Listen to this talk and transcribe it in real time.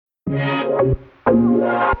Hello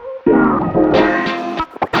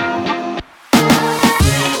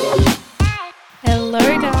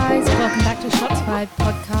guys, welcome back to Shots Fired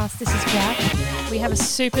podcast. This is Jack. We have a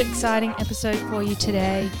super exciting episode for you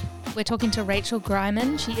today. We're talking to Rachel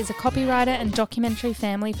Greiman. She is a copywriter and documentary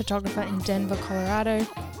family photographer in Denver, Colorado.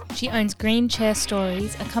 She owns Green Chair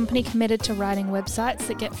Stories, a company committed to writing websites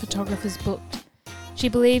that get photographers booked. She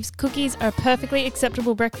believes cookies are a perfectly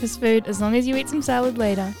acceptable breakfast food as long as you eat some salad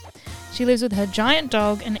later. She lives with her giant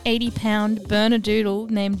dog, an 80-pound Bernedoodle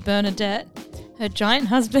named Bernadette, her giant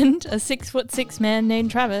husband, a 6'6" man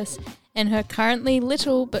named Travis, and her currently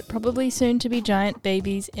little but probably soon to be giant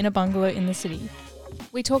babies in a bungalow in the city.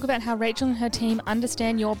 We talk about how Rachel and her team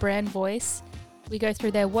understand your brand voice. We go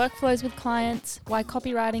through their workflows with clients, why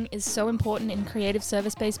copywriting is so important in creative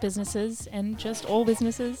service-based businesses and just all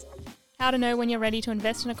businesses, how to know when you're ready to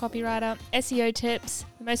invest in a copywriter, SEO tips,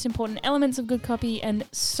 the most important elements of good copy, and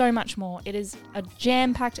so much more. It is a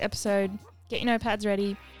jam-packed episode. Get your notepads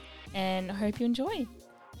ready, and I hope you enjoy.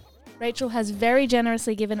 Rachel has very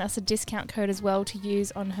generously given us a discount code as well to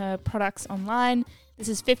use on her products online. This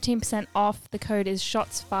is 15% off. The code is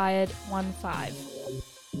ShotsFired15.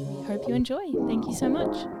 We hope you enjoy. Thank you so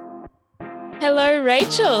much. Hello,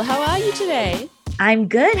 Rachel. How are you today? I'm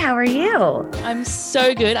good. How are you? I'm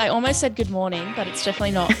so good. I almost said good morning, but it's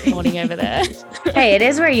definitely not morning over there. Hey, it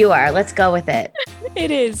is where you are. Let's go with it.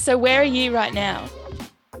 It is. So where are you right now?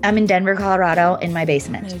 I'm in Denver, Colorado in my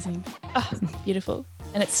basement. Amazing. Oh, beautiful.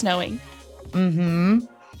 And it's snowing. Mm-hmm.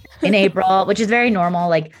 In April, which is very normal.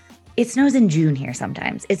 Like it snows in June here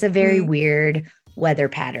sometimes. It's a very weird weather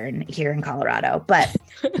pattern here in Colorado, but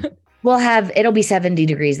it'll be 70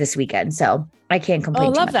 degrees this weekend. So I can't complain.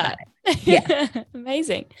 Oh, love that. Yeah.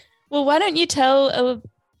 Amazing. Well, why don't you tell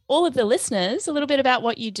all of the listeners a little bit about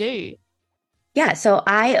what you do? Yeah. So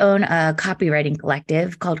I own a copywriting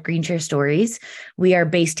collective called Green Chair Stories. We are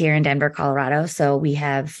based here in Denver, Colorado. So we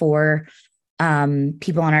have 4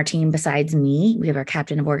 people on our team besides me. We have our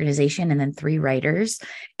captain of organization and then 3 writers,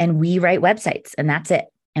 and we write websites, and that's it.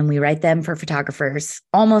 And we write them for photographers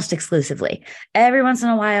almost exclusively. Every once in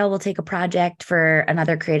a while, we'll take a project for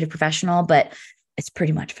another creative professional, but it's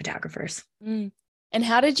pretty much photographers. And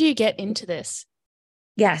how did you get into this?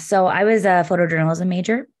 Yeah. So I was a photojournalism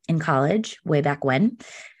major in college way back when,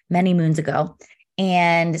 many moons ago.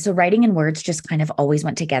 And so writing and words just kind of always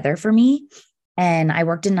went together for me. And I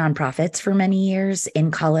worked in nonprofits for many years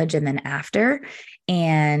in college and then after.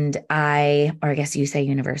 And I guess you say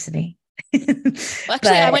university. Well,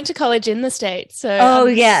 actually, I went to college in the States. So so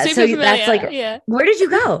familiar. That's like, where did you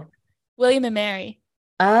go? William and Mary.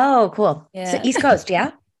 Oh, cool. Yeah. So East Coast,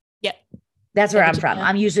 yeah? Yeah. That's where I'm from.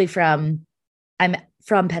 I'm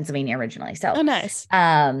from Pennsylvania originally. So, oh, nice.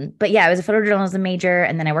 But yeah, I was a photojournalism major,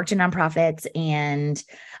 and then I worked in nonprofits, and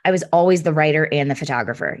I was always the writer and the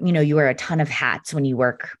photographer. You know, you wear a ton of hats when you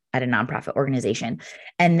work at a nonprofit organization.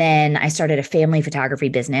 And then I started a family photography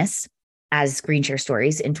business as Green Chair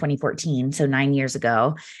Stories in 2014. So 9 years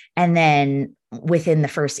ago. And then within the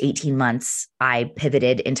first 18 months, I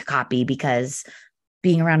pivoted into copy because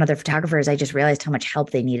being around other photographers, I just realized how much help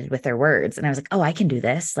they needed with their words. And I was like, oh, I can do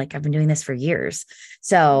this. Like I've been doing this for years.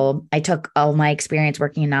 So I took all my experience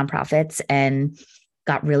working in nonprofits and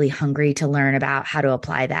got really hungry to learn about how to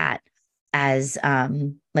apply that as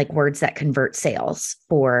like words that convert sales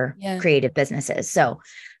for creative businesses. So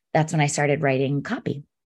that's when I started writing copy.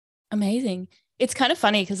 Amazing. It's kind of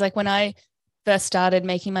funny because like when I first started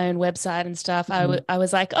making my own website and stuff, I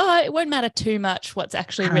was like, oh, it won't matter too much what's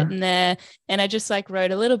actually written there. And I just like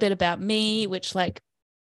wrote a little bit about me, which like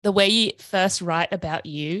the way you first write about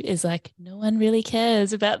you is like, no one really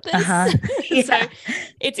cares about this. So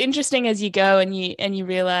it's interesting as you go and you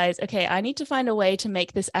realize, okay, I need to find a way to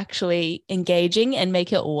make this actually engaging and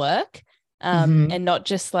make it work. And not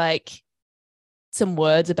just like some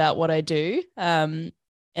words about what I do.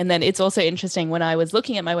 And then it's also interesting when I was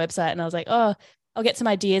looking at my website and I was like, oh, I'll get some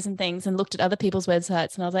ideas and things, and looked at other people's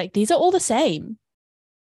websites and I was like, these are all the same.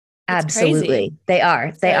 It's absolutely crazy. They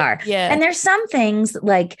are. Yeah. And there's some things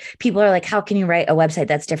like people are like, how can you write a website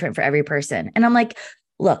that's different for every person? And I'm like,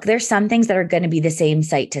 look, there's some things that are going to be the same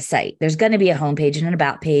site to site. There's going to be a homepage and an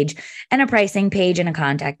about page and a pricing page and a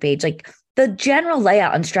contact page. Like the general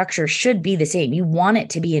layout and structure should be the same. You want it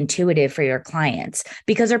to be intuitive for your clients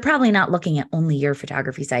because they're probably not looking at only your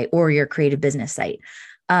photography site or your creative business site.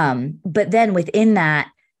 But then within that,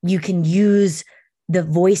 you can use the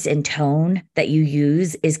voice and tone that you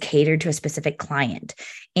use is catered to a specific client,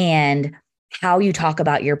 and how you talk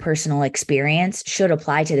about your personal experience should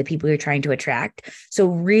apply to the people you're trying to attract. So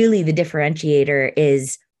really the differentiator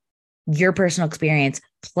is your personal experience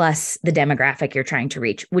plus the demographic you're trying to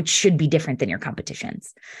reach, which should be different than your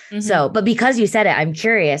competition's. Mm-hmm. So, but because you said it, I'm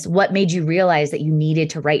curious, what made you realize that you needed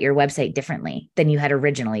to write your website differently than you had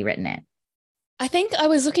originally written it? I think I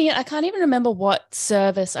was looking at, I can't even remember what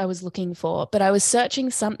service I was looking for, but I was searching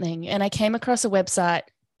something and I came across a website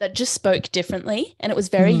that just spoke differently, and it was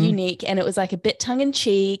very unique, and it was like a bit tongue in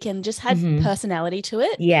cheek and just had personality to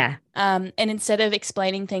it. Yeah. And instead of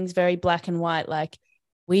explaining things very black and white, like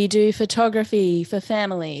we do photography for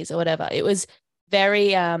families or whatever, it was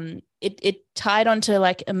very, it tied onto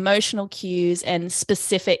like emotional cues and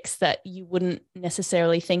specifics that you wouldn't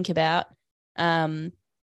necessarily think about. And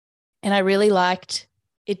I really liked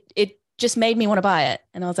it. It just made me want to buy it.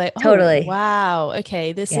 And I was like, oh, totally. Wow.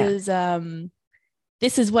 Okay. This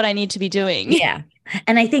is what I need to be doing. Yeah.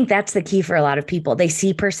 And I think that's the key for a lot of people. They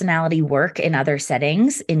see personality work in other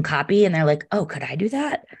settings in copy, and they're like, oh, could I do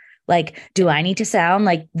that? Like, do I need to sound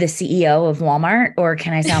like the CEO of Walmart, or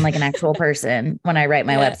can I sound like an actual person when I write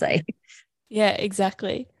my website? Yeah,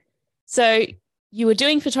 exactly. So you were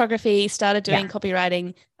doing photography, started doing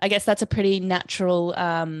copywriting. I guess that's a pretty natural,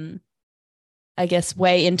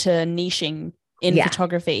 way into niching in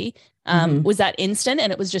photography. Was that instant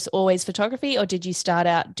and it was just always photography, or did you start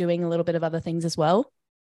out doing a little bit of other things as well?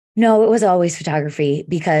 No, it was always photography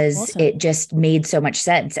because it just made so much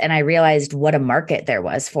sense. And I realized what a market there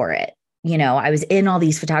was for it. You know, I was in all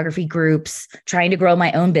these photography groups trying to grow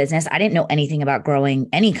my own business. I didn't know anything about growing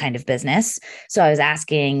any kind of business. So I was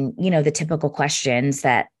asking, the typical questions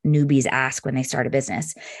that newbies ask when they start a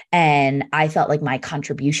business. And I felt like my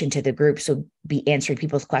contribution to the groups would be answering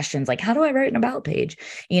people's questions like, how do I write an about page?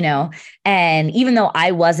 And even though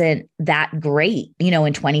I wasn't that great,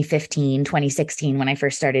 in 2015, 2016, when I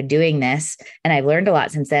first started doing this, and I've learned a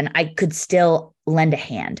lot since then, I could still lend a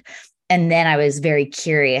hand. And then I was very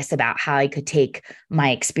curious about how I could take my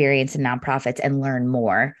experience in nonprofits and learn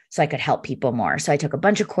more so I could help people more. So I took a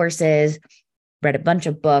bunch of courses, read a bunch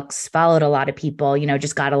of books, followed a lot of people,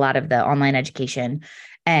 just got a lot of the online education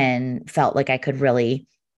and felt like I could really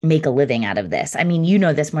make a living out of this. I mean,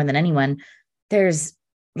 this more than anyone. There's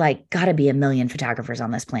like got to be a million photographers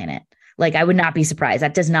on this planet. Like, I would not be surprised.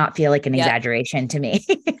 That does not feel like an exaggeration to me.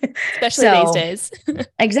 Especially these days.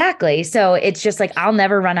 Exactly. So it's just like, I'll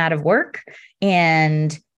never run out of work.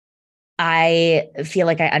 And I feel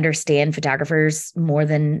like I understand photographers more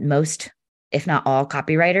than most, if not all,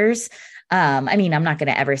 copywriters. I mean, I'm not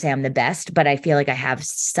going to ever say I'm the best, but I feel like I have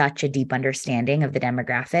such a deep understanding of the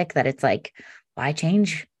demographic that it's like, why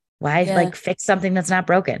change? Why like fix something that's not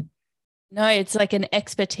broken? No, it's like an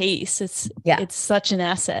expertise. It's such an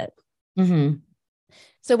asset. Mm-hmm.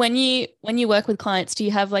 So when you work with clients, do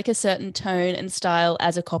you have like a certain tone and style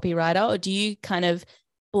as a copywriter, or do you kind of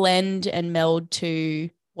blend and meld to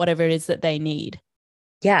whatever it is that they need?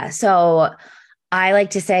 Yeah. So I like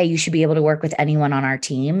to say you should be able to work with anyone on our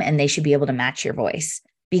team and they should be able to match your voice,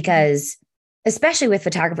 because especially with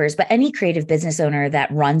photographers, but any creative business owner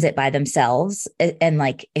that runs it by themselves, and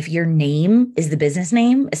like if your name is the business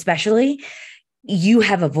name, especially, you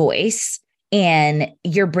have a voice. And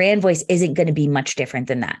your brand voice isn't going to be much different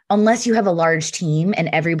than that, unless you have a large team and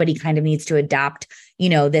everybody kind of needs to adopt,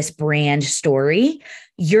 this brand story.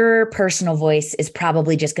 Your personal voice is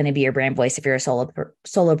probably just going to be your brand voice if you're a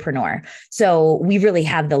solopreneur. So we really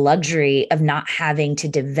have the luxury of not having to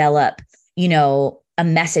develop, a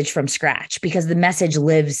message from scratch, because the message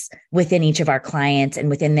lives within each of our clients and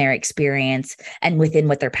within their experience and within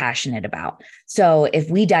what they're passionate about. So if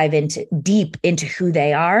we dive deep into who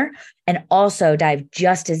they are and also dive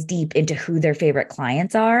just as deep into who their favorite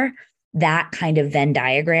clients are, that kind of Venn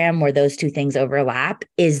diagram where those two things overlap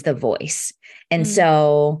is the voice. And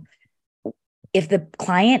so if the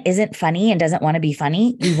client isn't funny and doesn't want to be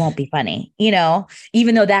funny, we won't be funny,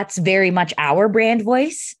 even though that's very much our brand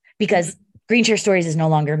voice, because Green Share Stories is no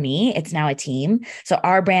longer me. It's now a team. So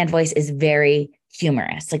our brand voice is very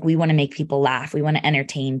humorous. Like, we want to make people laugh. We want to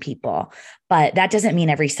entertain people. But that doesn't mean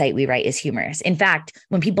every site we write is humorous. In fact,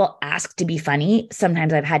 when people ask to be funny,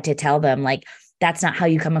 sometimes I've had to tell them, like, that's not how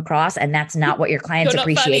you come across. And that's not what your clients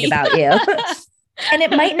appreciate about you. And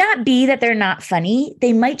it might not be that they're not funny.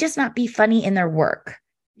 They might just not be funny in their work.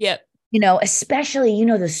 Yep. Especially,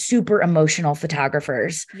 the super emotional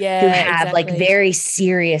photographers who have like very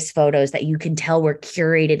serious photos that you can tell were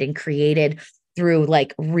curated and created through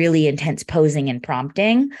like really intense posing and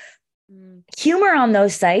prompting. Humor on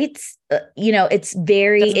those sites,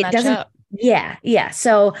 it doesn't. Yeah.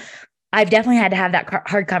 So I've definitely had to have that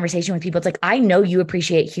hard conversation with people. It's like, I know you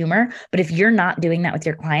appreciate humor, but if you're not doing that with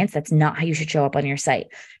your clients, that's not how you should show up on your site,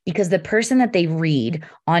 because the person that they read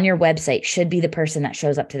on your website should be the person that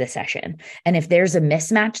shows up to the session. And if there's a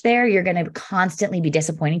mismatch there, you're going to constantly be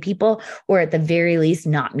disappointing people, or at the very least,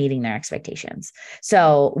 not meeting their expectations.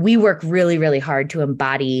 So we work really, really hard to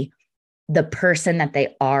embody the person that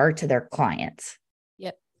they are to their clients.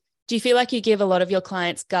 Yep. Do you feel like you give a lot of your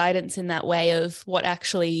clients guidance in that way of what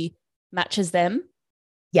actually matches them?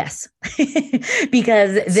 Yes,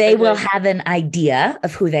 because they will have an idea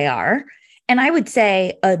of who they are. And I would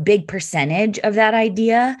say a big percentage of that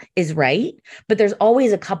idea is right, but there's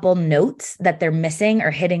always a couple notes that they're missing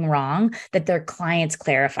or hitting wrong that their clients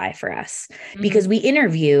clarify for us, because we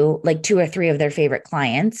interview like 2 or 3 of their favorite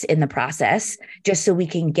clients in the process, just so we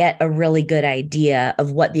can get a really good idea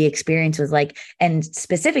of what the experience was like, and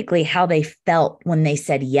specifically how they felt when they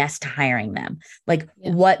said yes to hiring them. Like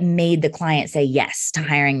what made the client say yes to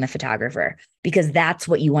hiring the photographer, because that's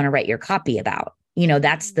what you want to write your copy about. You know,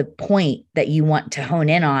 that's the point that you want to hone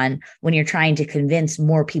in on when you're trying to convince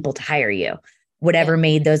more people to hire you, whatever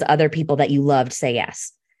made those other people that you loved say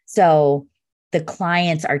yes. So the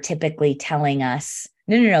clients are typically telling us,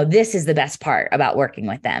 no, this is the best part about working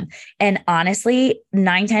with them. And honestly,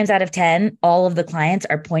 9 times out of 10, all of the clients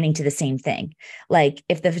are pointing to the same thing. Like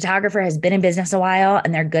if the photographer has been in business a while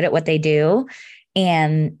and they're good at what they do,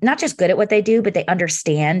 and not just good at what they do, but they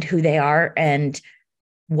understand who they are and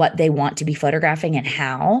what they want to be photographing and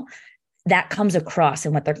how, that comes across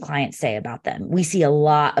in what their clients say about them. We see a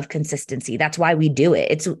lot of consistency. That's why we do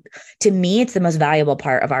it. To me, it's the most valuable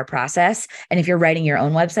part of our process. And if you're writing your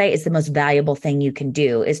own website, it's the most valuable thing you can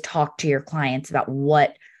do, is talk to your clients about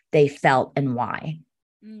what they felt and why.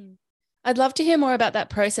 I'd love to hear more about that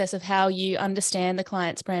process of how you understand the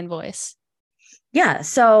client's brand voice. Yeah.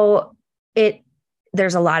 So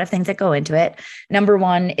there's a lot of things that go into it. Number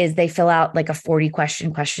one is they fill out like a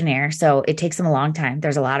 40-question questionnaire. So it takes them a long time.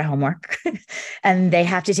 There's a lot of homework and they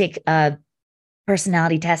have to take a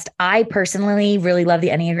personality test. I personally really love the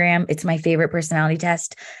Enneagram. It's my favorite personality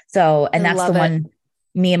test. So, and that's the one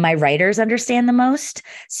me and my writers understand the most.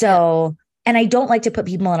 So, and I don't like to put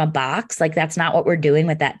people in a box. Like that's not what we're doing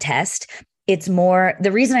with that test. It's more,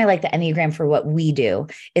 the reason I like the Enneagram for what we do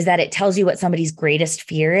is that it tells you what somebody's greatest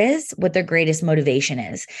fear is, what their greatest motivation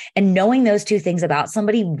is. And knowing those 2 things about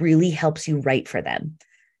somebody really helps you write for them.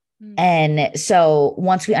 And so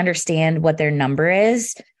once we understand what their number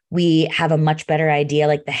is, we have a much better idea,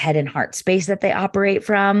 like the head and heart space that they operate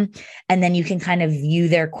from. And then you can kind of view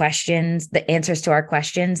their questions, the answers to our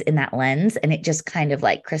questions in that lens. And it just kind of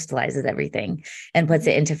like crystallizes everything and puts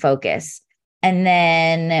it into focus. And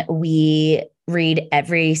then we read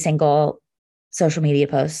every single social media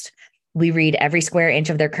post. We read every square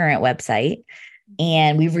inch of their current website.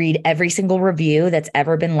 And we read every single review that's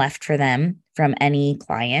ever been left for them from any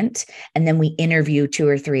client. And then we interview 2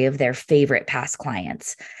 or 3 of their favorite past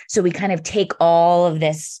clients. So we kind of take all of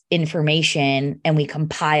this information and we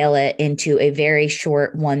compile it into a very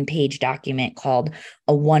short 1-page document called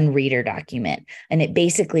a 1-reader document. And it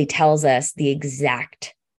basically tells us the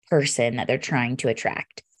exact person that they're trying to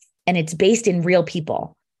attract. And it's based in real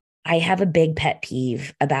people. I have a big pet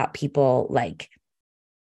peeve about people like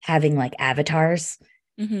having like avatars.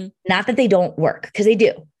 Not that they don't work, because they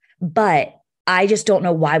do, but I just don't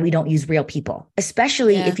know why we don't use real people,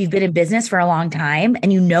 especially if you've been in business for a long time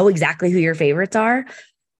and you know exactly who your favorites are.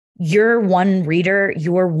 Your 1 reader,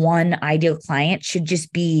 your 1 ideal client should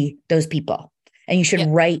just be those people. And you should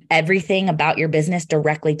write everything about your business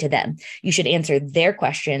directly to them. You should answer their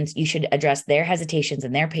questions. You should address their hesitations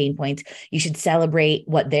and their pain points. You should celebrate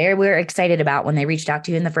what they were excited about when they reached out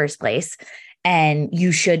to you in the first place. And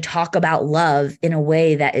you should talk about love in a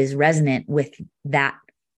way that is resonant with that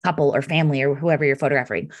couple or family or whoever you're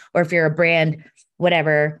photographing. Or if you're a brand,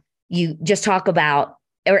 whatever, you just talk about,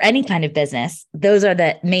 or any kind of business, those are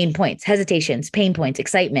the main points: hesitations, pain points,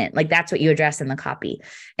 excitement. Like that's what you address in the copy.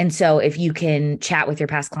 And so if you can chat with your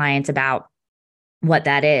past clients about what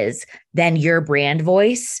that is, then your brand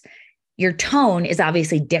voice, your tone is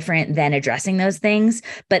obviously different than addressing those things,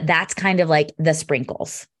 but that's kind of like the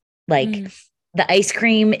sprinkles. Like the ice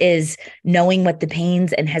cream is knowing what the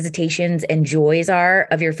pains and hesitations and joys are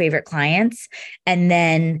of your favorite clients. And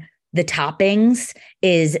then the toppings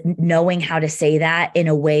is knowing how to say that in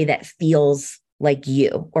a way that feels like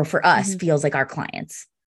you, or for us, feels like our clients.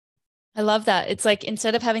 I love that. It's like,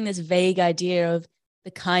 instead of having this vague idea of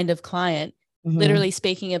the kind of client, literally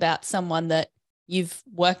speaking about someone that you've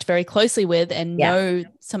worked very closely with and know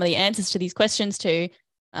some of the answers to these questions to,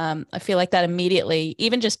 I feel like that immediately,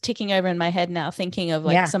 even just ticking over in my head now, thinking of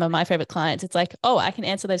like some of my favorite clients, it's like, oh, I can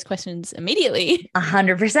answer those questions immediately.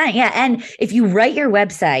 100%. Yeah. And if you write your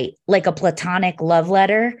website like a platonic love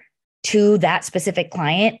letter to that specific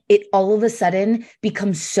client, it all of a sudden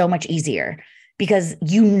becomes so much easier because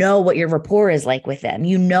you know what your rapport is like with them.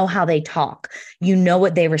 You know how they talk, you know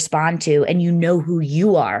what they respond to, and you know who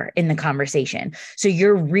you are in the conversation. So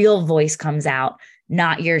your real voice comes out,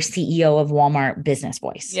 not your CEO of Walmart business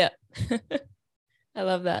voice. Yeah. I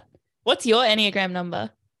love that. What's your Enneagram number?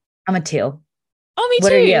 I'm a 2. Oh, me too.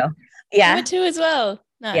 What are you? Yeah. I'm a 2 as well.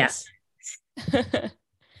 Nice. Yeah.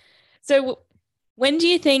 So when do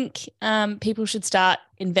you think people should start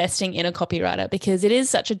investing in a copywriter? Because it is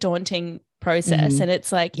such a daunting process. And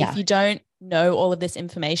it's like, if you don't know all of this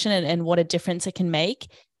information and what a difference it can make,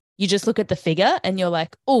 you just look at the figure and you're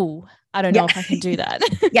like, oh, I don't know if I can do that.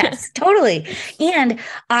 Yes, totally. And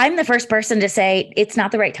I'm the first person to say it's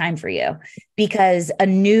not the right time for you because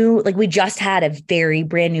we just had a very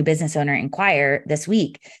brand new business owner inquire this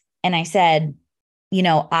week. And I said,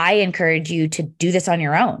 I encourage you to do this on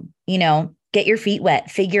your own, get your feet wet,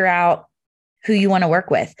 figure out who you want to work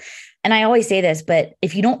with. And I always say this, but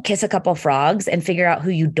if you don't kiss a couple frogs and figure out who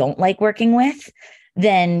you don't like working with,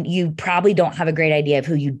 then you probably don't have a great idea of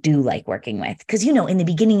who you do like working with. Because, in the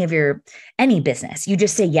beginning of any business, you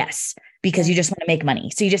just say yes because you just want to make money.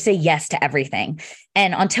 So you just say yes to everything.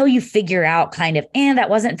 And until you figure out kind of, that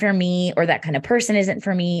wasn't for me, or that kind of person isn't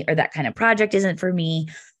for me, or that kind of project isn't for me,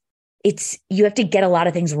 you have to get a lot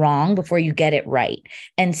of things wrong before you get it right.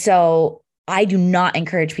 And so I do not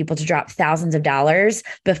encourage people to drop thousands of dollars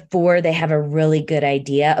before they have a really good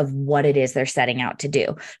idea of what it is they're setting out to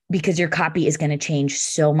do, because your copy is going to change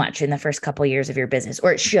so much in the first couple of years of your business,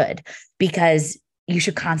 or it should, because you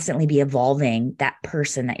should constantly be evolving that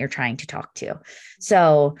person that you're trying to talk to.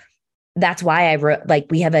 So that's why I wrote,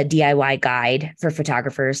 we have a DIY guide for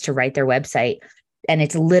photographers to write their website. And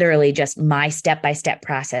it's literally just my step-by-step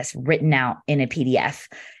process written out in a PDF,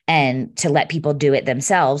 and to let people do it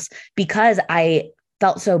themselves, because I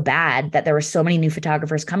felt so bad that there were so many new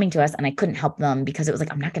photographers coming to us and I couldn't help them because it was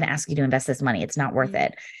like, I'm not going to ask you to invest this money. It's not worth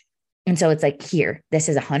it. And so it's like, here, this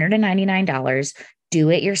is $199. Do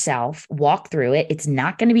it yourself, walk through it. It's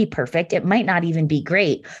not going to be perfect. It might not even be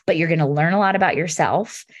great, but you're going to learn a lot about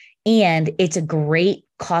yourself. And it's a great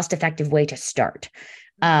cost-effective way to start.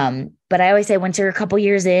 But I always say, once you're a couple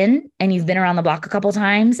years in and you've been around the block a couple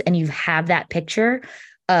times and you have that picture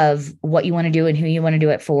of what you want to do and who you want to do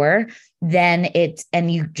it for, then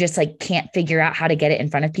and you just can't figure out how to get it in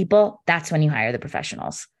front of people, that's when you hire the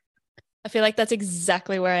professionals. I feel like that's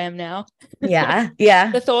exactly where I am now. Yeah.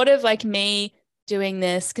 Yeah. The thought of me doing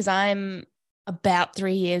this, because I'm about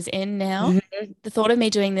 3 years in now, the thought of me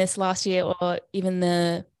doing this last year or even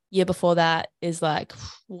the year before that is like,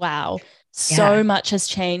 wow, so much has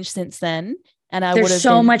changed since then. And there's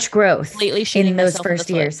so much growth in those first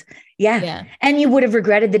years. Yeah. And you would have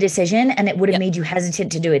regretted the decision, and it would have made you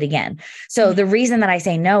hesitant to do it again. So the reason that I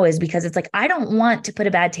say no is because it's I don't want to put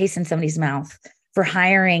a bad taste in somebody's mouth for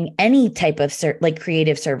hiring any type of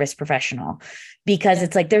creative service professional, because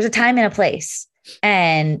it's there's a time and a place.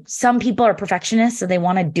 And some people are perfectionists, so they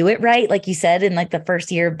want to do it right, like you said, in the first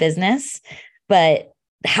year of business. But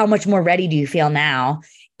how much more ready do you feel now?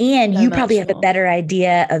 And you probably have a better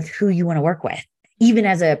idea of who you want to work with, even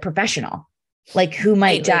as a professional, who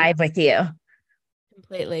might jive with you.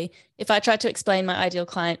 Completely. If I tried to explain my ideal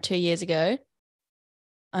client 2 years ago,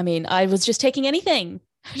 I was just taking anything.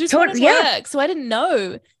 I just wanted to work. So I didn't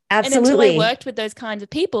know. Absolutely. And until I worked with those kinds of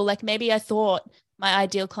people, maybe I thought my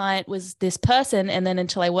ideal client was this person. And then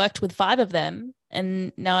until I worked with 5 of them,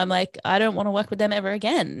 and now I'm I don't want to work with them ever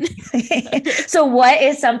again. So what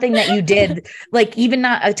is something that you did, even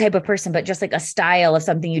not a type of person, but just a style of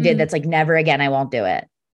something you did that's never again, I won't do it?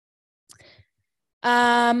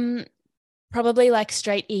 Probably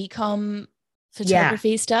straight e-com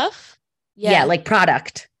photography stuff. Yeah.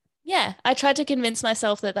 Product. Yeah. I tried to convince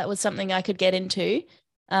myself that was something I could get into.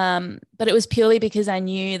 But it was purely because I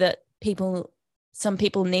knew that some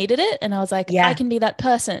people needed it. And I was like, I can be that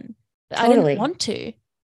person. But totally. I didn't want to.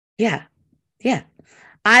 Yeah. Yeah.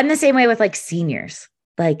 I'm the same way with seniors.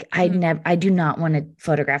 I do not want to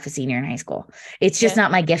photograph a senior in high school. It's just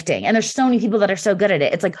not my gifting. And there's so many people that are so good at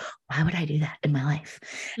it. It's why would I do that in my life?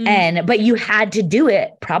 But you had to do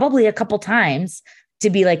it probably a couple times to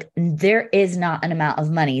be there is not an amount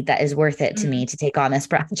of money that is worth it to me to take on this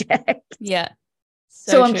project. Yeah.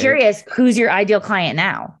 So I'm curious, who's your ideal client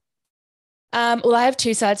now? Well, I have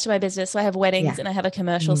 2 sides to my business. So I have weddings and I have a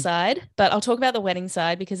commercial side, but I'll talk about the wedding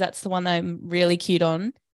side because that's the one that I'm really cute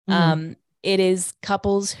on. it is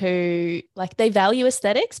couples who like they value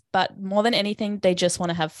aesthetics, but more than anything, they just want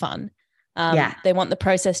to have fun. They want the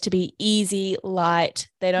process to be easy, light.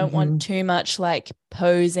 They don't want too much like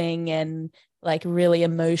posing and like really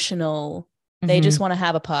emotional. They just want to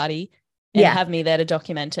have a party and have me there to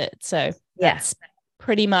document it. So that's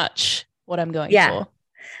pretty much what I'm going for.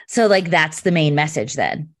 So like that's the main message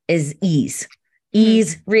then is ease,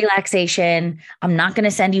 relaxation. I'm not going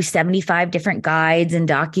to send you 75 different guides and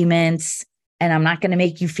documents, and I'm not going to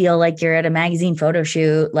make you feel like you're at a magazine photo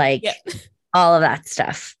shoot, like all of that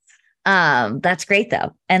stuff. That's great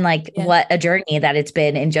though. And like what a journey that it's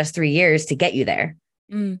been in just 3 years to get you there.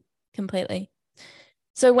 Completely.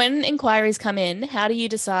 So when inquiries come in, how do you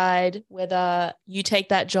decide whether you take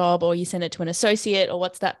that job or you send it to an associate, or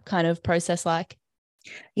what's that kind of process like?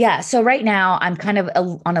 Yeah. So right now I'm kind of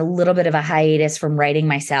on a little bit of a hiatus from writing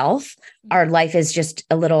myself. Our life is just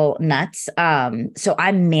a little nuts. So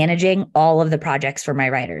I'm managing all of the projects for my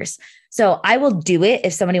writers. So I will do it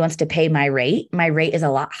if somebody wants to pay my rate. My rate is a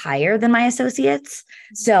lot higher than my associates.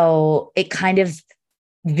 So it kind of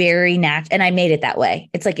very natural. And I made it that way.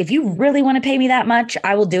 It's like, if you really want to pay me that much,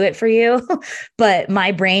 I will do it for you. But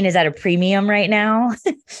my brain is at a premium right now.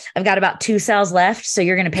 I've got about 2 cells left. So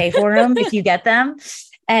you're going to pay for them if you get them.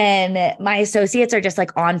 And my associates are just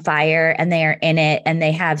like on fire, and they are in it, and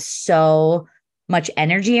they have so much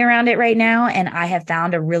energy around it right now. And I have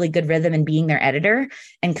found a really good rhythm in being their editor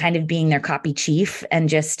and kind of being their copy chief and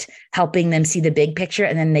just helping them see the big picture.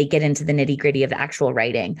 And then they get into the nitty gritty of the actual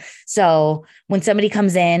writing. So when somebody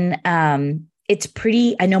comes in,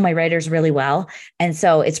 I know my writers really well. And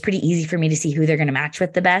so it's pretty easy for me to see who they're going to match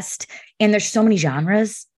with the best. And there's so many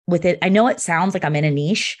genres with it. I know it sounds like I'm in a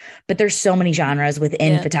niche, but there's so many genres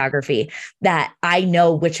within photography that I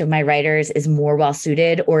know which of my writers is more well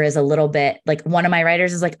suited, or is a little bit like, one of my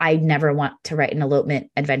writers is like, I never want to write an elopement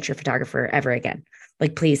adventure photographer ever again.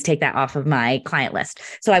 Like, please take that off of my client list.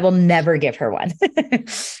 So I will never give her one.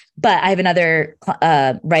 But I have another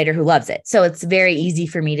writer who loves it. So it's very easy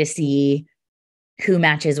for me to see who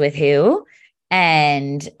matches with who.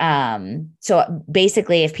 And so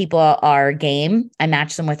basically, if people are game, I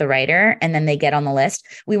match them with a writer, and then they get on the list.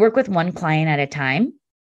 We work with one client at a time.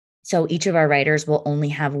 So each of our writers will only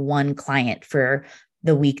have one client for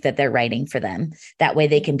the week that they're writing for them. That way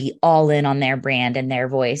they can be all in on their brand and their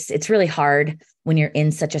voice. It's really hard when you're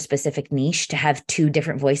in such a specific niche to have 2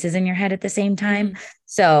 different voices in your head at the same time.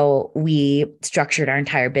 So we structured our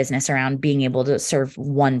entire business around being able to serve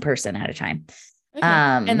one person at a time. Okay.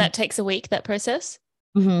 And that takes a week, that process?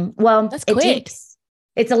 Well, that's quick.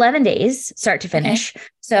 It's 11 days, start to finish. Okay.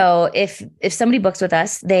 So if somebody books with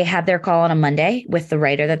us, they have their call on a Monday with the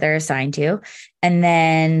writer that they're assigned to. And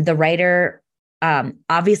then the writer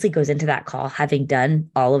obviously goes into that call having done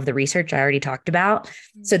all of the research I already talked about.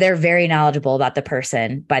 So they're very knowledgeable about the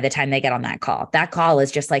person by the time they get on that call. That call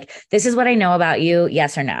is just like, this is what I know about you,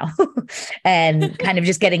 yes or no. And kind of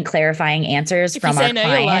just getting clarifying answers from our client.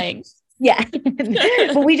 You're lying. Yeah.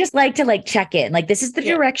 But we just like to check in. Like, this is the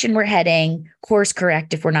direction we're heading, course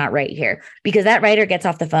correct if we're not right here, because that writer gets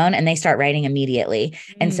off the phone and they start writing immediately.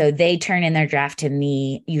 And so they turn in their draft to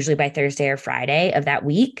me usually by Thursday or Friday of that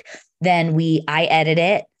week. Then I edit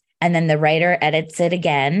it, and then the writer edits it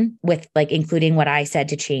again with including what I said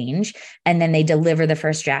to change. And then they deliver the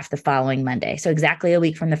first draft the following Monday. So exactly a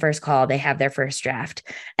week from the first call, they have their first draft.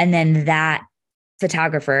 And then that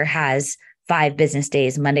photographer has 5 business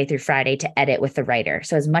days, Monday through Friday, to edit with the writer.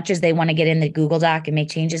 So as much as they want to get in the Google Doc and make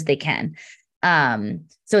changes, they can.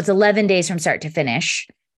 So it's 11 days from start to finish.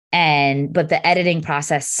 But the editing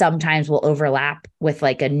process sometimes will overlap with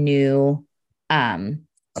a new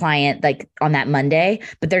client on that Monday,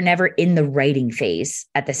 but they're never in the writing phase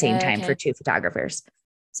at the same time for 2 photographers.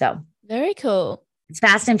 So very cool. It's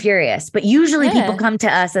fast and furious. But usually people come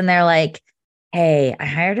to us and they're like, hey, I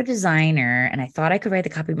hired a designer and I thought I could write the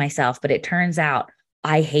copy myself, but it turns out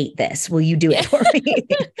I hate this. Will you do it for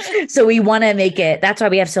me? So we want to make it. That's why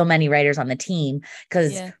we have so many writers on the team,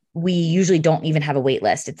 because we usually don't even have a wait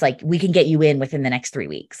list. It's like, we can get you in within the next 3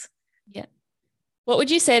 weeks. Yeah. What would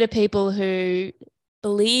you say to people who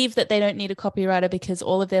believe that they don't need a copywriter because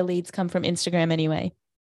all of their leads come from Instagram anyway?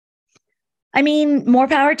 I mean, more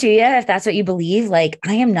power to you if that's what you believe. I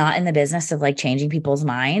am not in the business of changing people's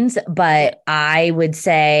minds, but I would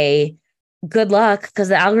say good luck, because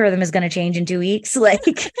the algorithm is going to change in 2 weeks.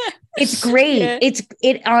 It's great.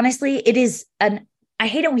 It honestly, it is I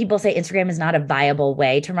hate it when people say Instagram is not a viable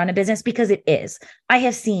way to run a business, because it is. I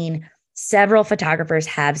have seen several photographers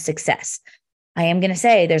have success. I am going to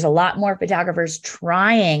say there's a lot more photographers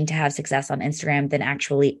trying to have success on Instagram than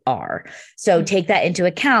actually are. So take that into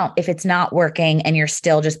account if it's not working and you're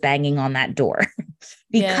still just banging on that door.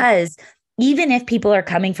 Because even if people are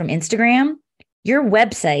coming from Instagram, your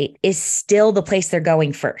website is still the place they're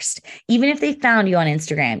going first. Even if they found you on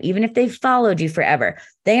Instagram, even if they followed you forever,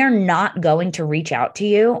 they are not going to reach out to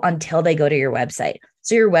you until they go to your website.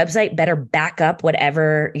 So your website better back up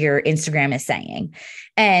whatever your Instagram is saying.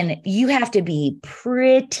 And you have to be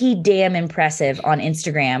pretty damn impressive on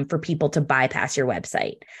Instagram for people to bypass your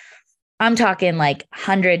website. I'm talking like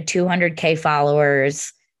 100, 200K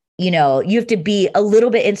followers. You have to be a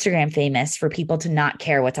little bit Instagram famous for people to not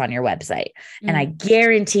care what's on your website. And I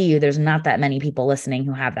guarantee you there's not that many people listening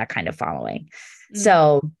who have that kind of following.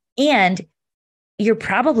 So, and you're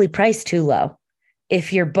probably priced too low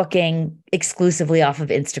if you're booking exclusively off of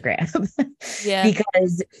Instagram,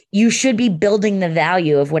 because you should be building the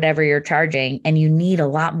value of whatever you're charging. And you need a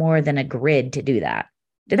lot more than a grid to do that.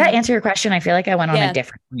 Did that answer your question? I feel like I went on a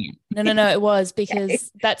different rant. No, it was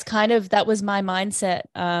because that was my mindset,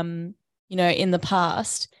 in the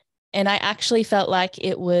past. And I actually felt like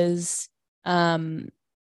it was a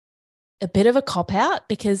bit of a cop out,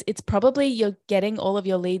 because it's probably you're getting all of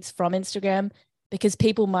your leads from Instagram, because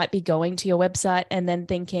people might be going to your website and then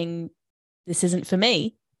thinking, this isn't for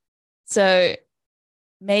me. So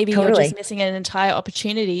maybe you're just missing an entire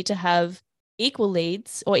opportunity to have equal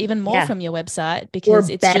leads or even more from your website, because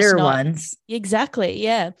it's better just not, ones. Exactly.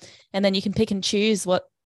 Yeah. And then you can pick and choose what,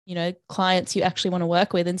 clients you actually want to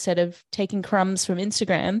work with instead of taking crumbs from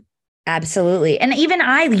Instagram. Absolutely. And even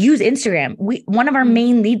I use Instagram. One of our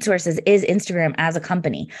main lead sources is Instagram as a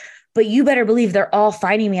company, but you better believe they're all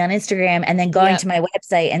finding me on Instagram and then going to my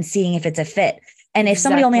website and seeing if it's a fit. And if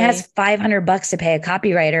somebody only has $500 to pay a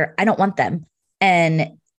copywriter, I don't want them.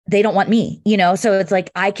 And they don't want me, so it's like,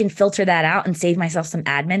 I can filter that out and save myself some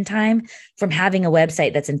admin time from having a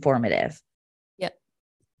website that's informative. Yep.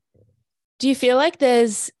 Do you feel like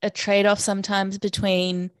there's a trade-off sometimes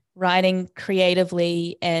between writing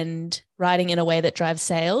creatively and writing in a way that drives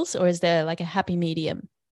sales, or is there like a happy medium?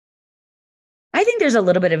 I think there's a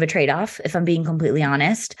little bit of a trade-off, if I'm being completely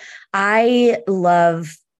honest. I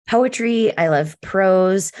love poetry. I love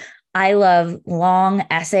prose. I love long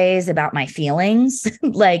essays about my feelings.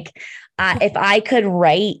 If I could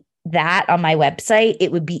write that on my website,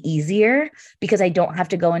 it would be easier because I don't have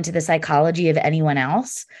to go into the psychology of anyone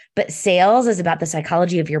else. But sales is about the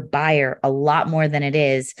psychology of your buyer a lot more than it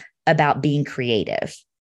is about being creative,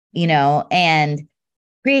 and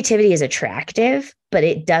creativity is attractive, but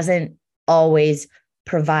it doesn't always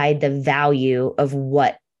provide the value of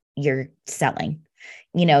what you're selling.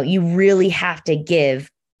 You really have to give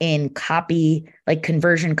in copy, like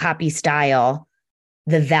conversion copy style,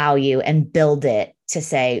 the value and build it to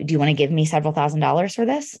say, do you want to give me several $1,000s for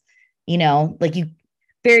this?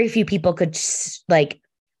 Very few people could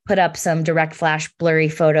put up some direct flash blurry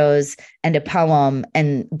photos and a poem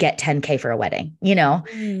and get 10K for a wedding,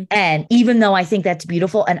 And even though I think that's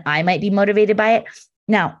beautiful and I might be motivated by it.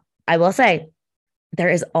 Now, I will say there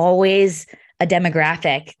is always a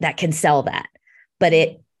demographic that can sell that, but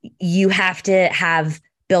you have to have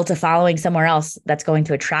built a following somewhere else that's going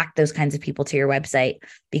to attract those kinds of people to your website.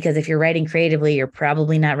 Because if you're writing creatively, you're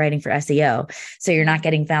probably not writing for SEO. So you're not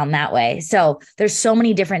getting found that way. So there's so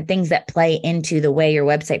many different things that play into the way your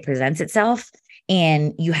website presents itself.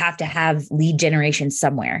 And you have to have lead generation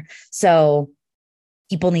somewhere. So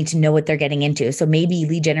people need to know what they're getting into. So maybe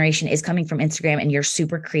lead generation is coming from Instagram and you're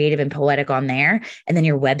super creative and poetic on there, and then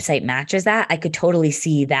your website matches that. I could totally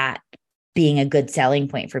see that being a good selling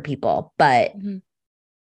point for people. But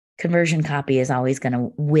conversion copy is always going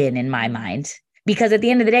to win in my mind, because at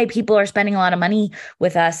the end of the day, people are spending a lot of money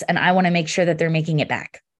with us and I want to make sure that they're making it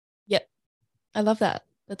back. Yep. I love that.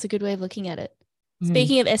 That's a good way of looking at it.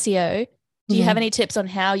 Speaking of SEO, do you have any tips on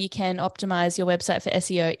how you can optimize your website for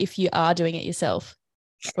SEO if you are doing it yourself?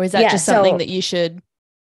 Or is that just something that you should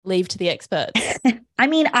leave to the experts? I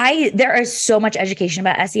mean, there is so much education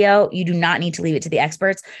about SEO. You do not need to leave it to the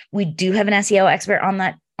experts. We do have an SEO expert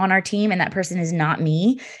on our team, and that person is not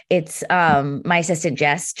me. It's my assistant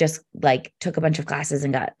Jess. Just took a bunch of classes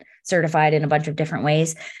and got certified in a bunch of different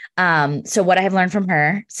ways. So what I have learned from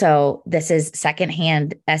her, so this is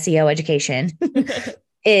secondhand SEO education,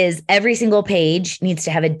 is every single page needs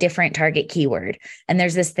to have a different target keyword. And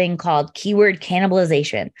there's this thing called keyword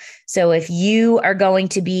cannibalization. So if you are going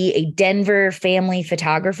to be a Denver family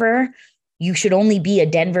photographer, you should only be a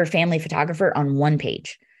Denver family photographer on one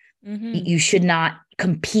page. You should not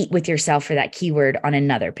compete with yourself for that keyword on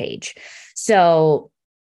another page. So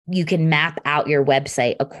you can map out your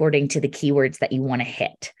website according to the keywords that you want to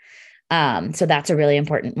hit. So that's a really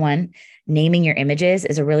important one. Naming your images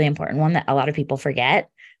is a really important one that a lot of people forget.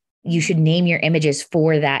 You should name your images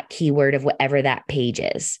for that keyword of whatever that page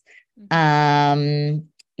is.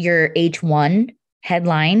 Your H1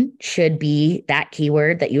 headline should be that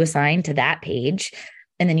keyword that you assign to that page.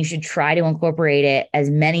 And then you should try to incorporate it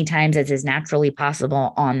as many times as is naturally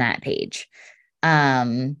possible on that page.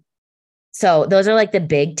 So those are like the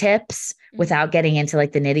big tips without getting into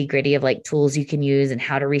like the nitty gritty of like tools you can use and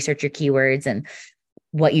how to research your keywords and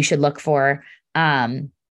what you should look for.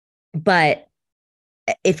 But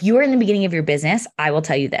if you are in the beginning of your business, I will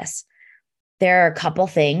tell you this. There are a couple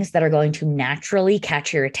things that are going to naturally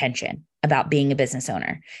catch your attention about being a business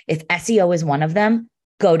owner. If SEO is one of them,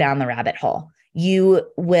 go down the rabbit hole. You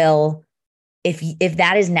will, if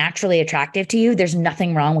that is naturally attractive to you, there's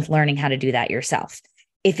nothing wrong with learning how to do that yourself.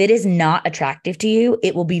 If it is not attractive to you,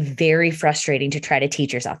 it will be very frustrating to try to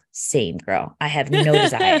teach yourself. Same, girl. I have no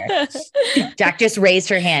desire. Jack just raised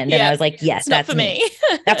her hand and I was like, yes, that's for me.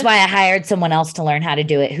 That's why I hired someone else to learn how to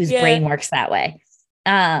do it, whose brain works that way.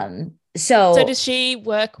 So does she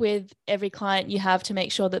work with every client you have to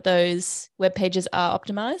make sure that those web pages are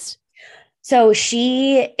optimized? So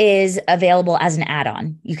she is available as an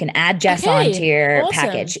add-on. You can add Jess onto your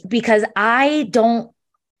package because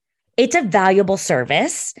it's a valuable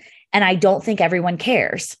service and I don't think everyone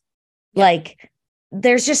cares. Like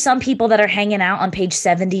there's just some people that are hanging out on page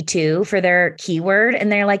 72 for their keyword. And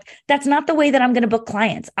they're like, that's not the way that I'm going to book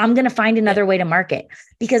clients. I'm going to find another way to market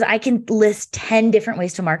because I can list 10 different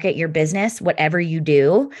ways to market your business, whatever you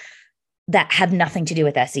do, that have nothing to do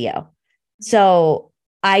with SEO. So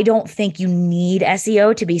I don't think you need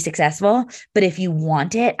SEO to be successful, but if you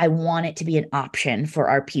want it, I want it to be an option for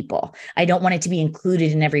our people. I don't want it to be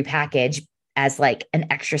included in every package as like an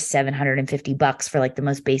extra $750 for like the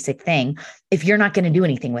most basic thing if you're not going to do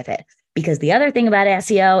anything with it. Because the other thing about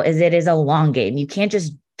SEO is it is a long game. You can't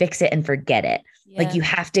just fix it and forget it. Like you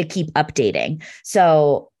have to keep updating.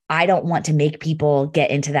 So I don't want to make people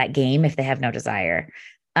get into that game if they have no desire.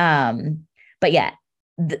 But yeah,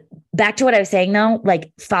 back to what I was saying though,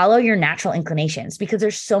 like follow your natural inclinations because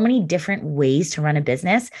there's so many different ways to run a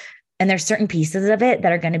business and there's certain pieces of it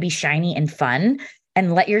that are going to be shiny and fun,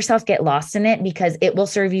 and let yourself get lost in it because it will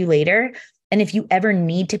serve you later. And if you ever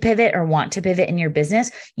need to pivot or want to pivot in your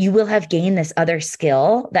business, you will have gained this other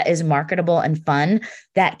skill that is marketable and fun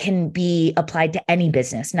that can be applied to any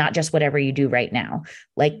business, not just whatever you do right now,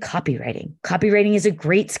 like copywriting. Copywriting is a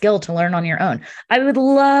great skill to learn on your own. I would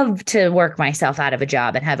love to work myself out of a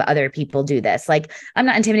job and have other people do this. Like I'm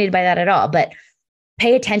not intimidated by that at all, but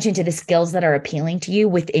pay attention to the skills that are appealing to you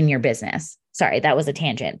within your business. Sorry, that was a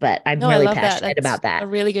tangent, but I'm really passionate about that. A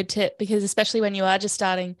really good tip because especially when you are just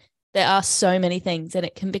starting, there are so many things and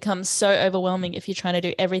it can become so overwhelming if you're trying to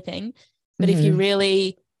do everything. But if you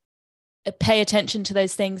really pay attention to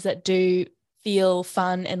those things that do feel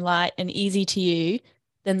fun and light and easy to you,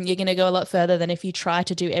 then you're going to go a lot further than if you try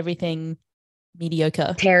to do everything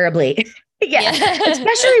mediocre. Terribly. Yeah.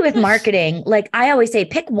 Especially with marketing. Like I always say,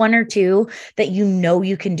 pick one or two that you know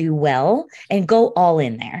you can do well and go all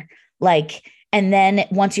in there. Like, and then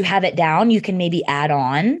once you have it down, you can maybe add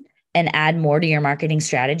on and add more to your marketing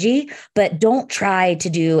strategy, but don't try to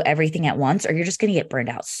do everything at once or you're just going to get burned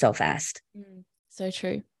out so fast. So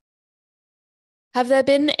true. Have there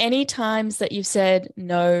been any times that you've said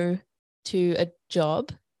no to a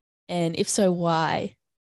job? And if so, why?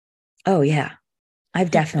 Oh yeah. I've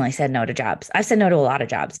definitely said no to jobs. I've said no to a lot of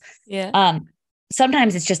jobs. Yeah.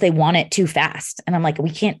 Sometimes it's just, they want it too fast. And I'm like, we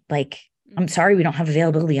can't I'm sorry, we don't have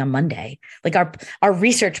availability on Monday. Like our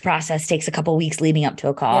research process takes a couple of weeks leading up to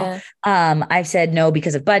a call. Yeah. I've said no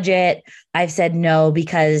because of budget. I've said no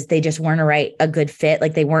because they just weren't a good fit.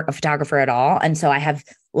 Like they weren't a photographer at all. And so I have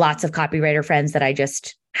lots of copywriter friends that I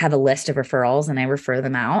just have a list of referrals and I refer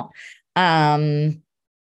them out.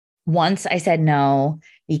 Once I said no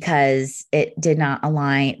because the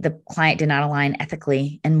client did not align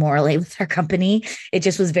ethically and morally with our company. It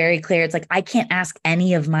just was very clear. It's like, I can't ask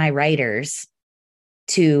any of my writers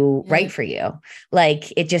to write for you.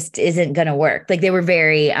 Like, it just isn't going to work. Like they were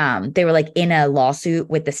they were like in a lawsuit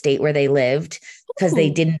with the state where they lived because they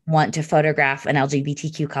didn't want to photograph an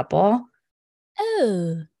LGBTQ couple.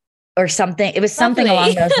 Oh. Or something. It was something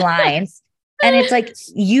along those lines. And it's like,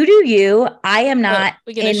 you do you. I am not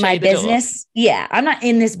in my business. Yeah. I'm not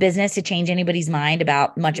in this business to change anybody's mind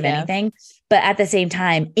about much of anything. But at the same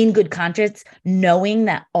time, in good conscience, knowing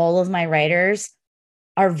that all of my writers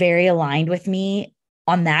are very aligned with me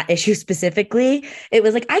on that issue specifically, it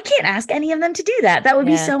was like, I can't ask any of them to do that. That would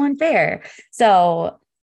be so unfair. So,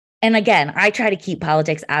 and again, I try to keep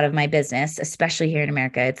politics out of my business, especially here in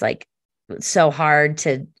America. It's like, so hard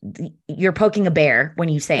you're poking a bear when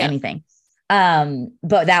you say anything.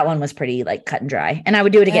 But that one was pretty like cut and dry, and I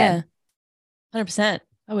would do it again. 100%.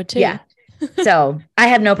 I would too. Yeah. So I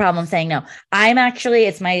have no problem saying no.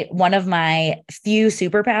 It's one of my few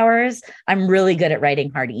superpowers. I'm really good at writing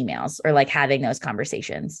hard emails or like having those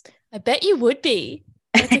conversations. I bet you would be.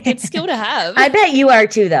 That's a good skill to have. I bet you are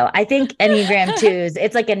too, though. I think Enneagram 2s,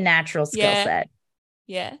 it's like a natural skill set.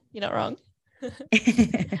 Yeah, you're not wrong.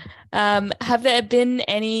 Have there been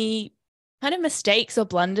any kind of mistakes or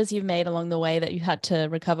blunders you've made along the way that you had to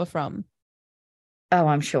recover from? Oh,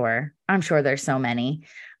 I'm sure. There's so many.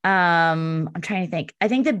 I'm trying to think. I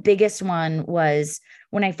think the biggest one was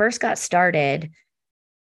when I first got started,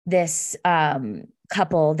 this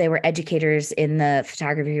couple, they were educators in the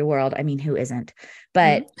photography world. I mean, who isn't?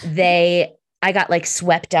 But I got like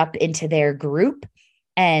swept up into their group.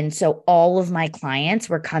 And so all of my clients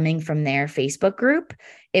were coming from their Facebook group.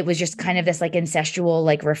 It was just kind of this like incestual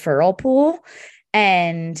like referral pool.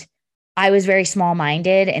 And I was very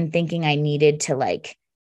small-minded and thinking I needed to like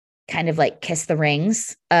kind of like kiss the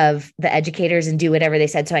rings of the educators and do whatever they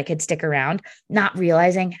said so I could stick around, not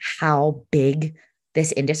realizing how big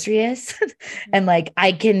this industry is. And like,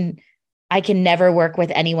 I can never work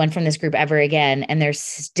with anyone from this group ever again. And there's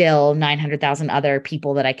still 900,000 other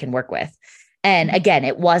people that I can work with. And again,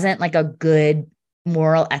 it wasn't like a good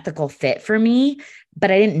moral, ethical fit for me,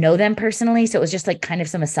 but I didn't know them personally. So it was just like kind of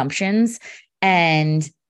some assumptions. And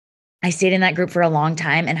I stayed in that group for a long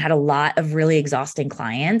time and had a lot of really exhausting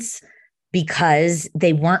clients because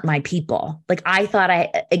they weren't my people. Like I thought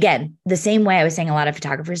again, the same way I was saying a lot of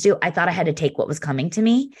photographers do, I thought I had to take what was coming to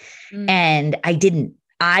me and I didn't.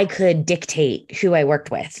 I could dictate who I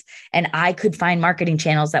worked with and I could find marketing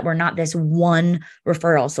channels that were not this one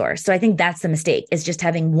referral source. So I think that's the mistake, is just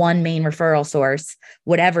having one main referral source,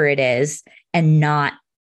 whatever it is, and not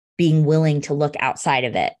being willing to look outside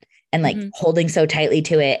of it and like holding so tightly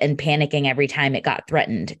to it and panicking every time it got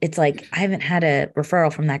threatened. It's like, I haven't had a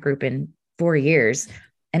referral from that group in 4 years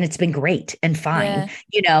and it's been great and fine.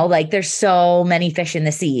 Like there's so many fish in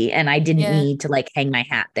the sea and I didn't need to like hang my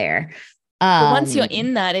hat there. But once you're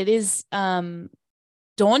in that, it is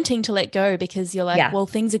daunting to let go because you're like, well,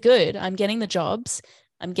 things are good. I'm getting the jobs.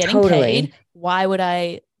 I'm getting paid. Why would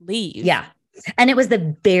I leave? Yeah. And it was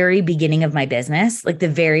the very beginning of my business, like the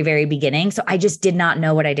very, very beginning. So I just did not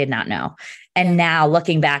know what I did not know. And now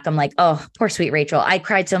looking back, I'm like, oh, poor sweet Rachel. I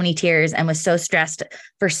cried so many tears and was so stressed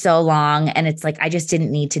for so long. And it's like, I just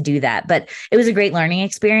didn't need to do that. But it was a great learning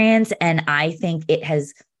experience. And I think it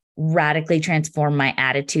has radically transformed my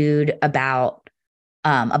attitude about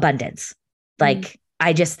abundance. Like,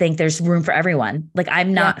 I just think there's room for everyone. Like,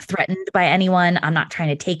 I'm not threatened by anyone. I'm not trying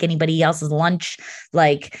to take anybody else's lunch.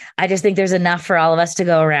 Like, I just think there's enough for all of us to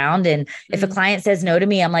go around. And if a client says no to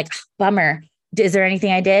me, I'm like, bummer. Is there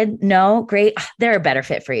anything I did? No, great. They're a better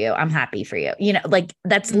fit for you. I'm happy for you. Like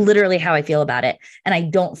that's literally how I feel about it. And I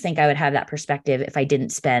don't think I would have that perspective if I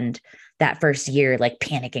didn't spend that first year like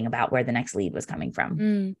panicking about where the next lead was coming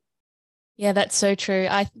from. Yeah, that's so true.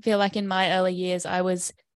 I feel like in my early years, I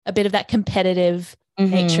was a bit of that competitive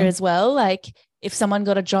nature as well. Like if someone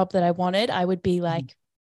got a job that I wanted, I would be like,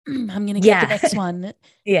 I'm going to get the next one. And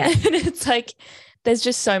it's like, there's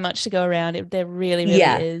just so much to go around. There really, really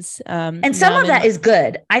is. And some of that is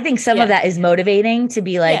good. I think some of that is motivating to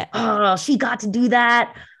be like, oh, she got to do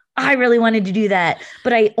that. I really wanted to do that.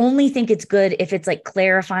 But I only think it's good if it's like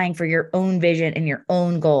clarifying for your own vision and your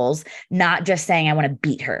own goals, not just saying, I want to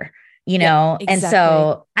beat her, Exactly. And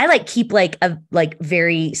so I like keep like a like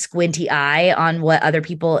very squinty eye on what other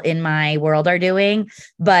people in my world are doing,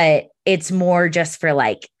 but it's more just for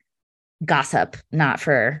like gossip, not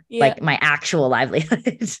for like my actual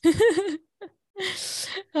livelihood.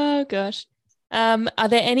 Oh gosh. Are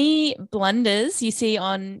there any blunders you see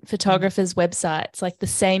on photographers' websites, like the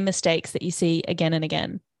same mistakes that you see again and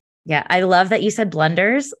again? Yeah, I love that you said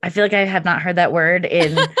blunders. I feel like I have not heard that word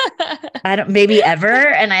in maybe ever,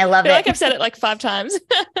 and I love it. Like I've said it like 5 times.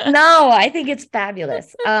 No, I think it's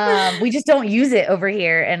fabulous. We just don't use it over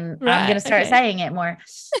here, and I'm going to start saying it more.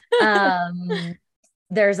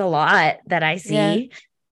 There's a lot that I see. Yeah.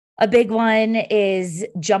 A big one is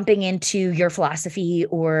jumping into your philosophy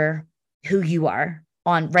or who you are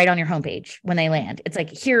right on your homepage when they land. It's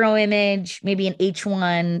like hero image, maybe an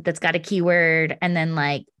H1 that's got a keyword, and then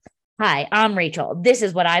like, hi, I'm Rachel. This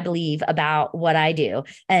is what I believe about what I do.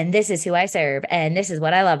 And this is who I serve. And this is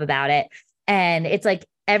what I love about it. And it's like,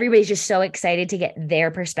 everybody's just so excited to get their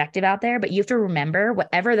perspective out there. But you have to remember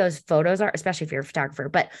whatever those photos are, especially if you're a photographer,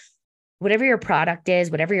 but whatever your product is,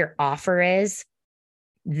 whatever your offer is,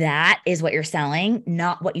 that is what you're selling,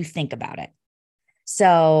 not what you think about it.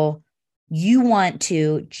 So You want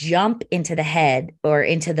to jump into the head or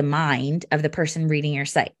into the mind of the person reading your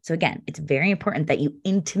site. So again, it's very important that you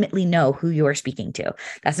intimately know who you're speaking to.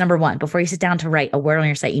 That's number one. Before you sit down to write a word on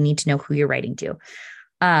your site, you need to know who you're writing to.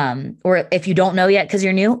 Or if you don't know yet because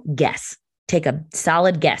you're new, guess. Take a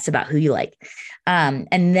solid guess about who you like.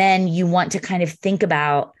 And then you want to kind of think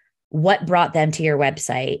about what brought them to your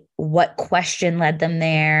website, what question led them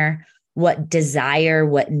there, what desire,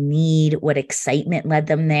 what need, what excitement led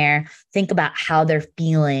them there. Think about how they're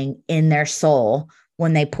feeling in their soul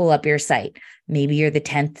when they pull up your site. Maybe you're the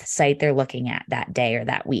 10th site they're looking at that day or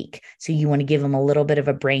that week. So you want to give them a little bit of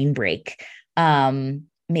a brain break.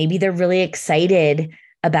 Maybe they're really excited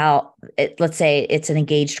about it. Let's say it's an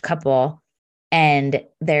engaged couple and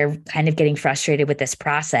they're kind of getting frustrated with this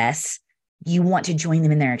process. You want to join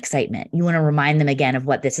them in their excitement. You want to remind them again of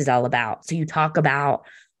what this is all about. So you talk about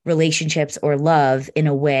relationships or love in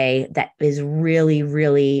a way that is really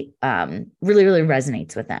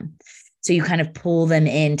resonates with them. So you kind of pull them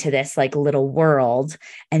into this like little world,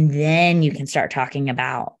 and then you can start talking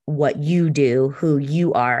about what you do, who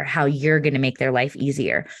you are, how you're going to make their life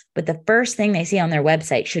easier. But the first thing they see on their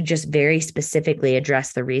website should just very specifically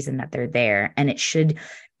address the reason that they're there. And it should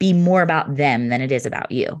be more about them than it is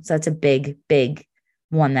about you. So that's a big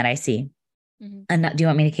one that I see. Mm-hmm. And do you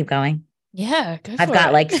want me to keep going? Yeah, I've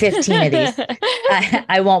got like 15 of these.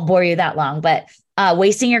 I won't bore you that long, but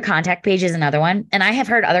wasting your contact page is another one. And I have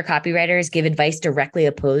heard other copywriters give advice directly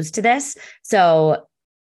opposed to this. So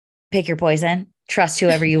pick your poison, trust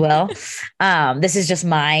whoever you will. This is just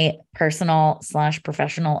my personal /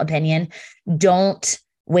 professional opinion. Don't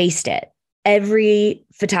waste it. Every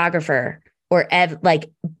photographer or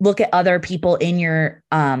look at other people in your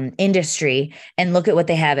industry and look at what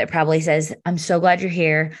they have. It probably says, I'm so glad you're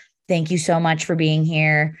here. Thank you so much for being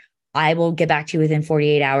here. I will get back to you within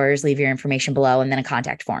 48 hours, leave your information below, and then a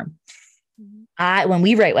contact form. Mm-hmm. When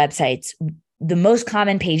we write websites, the most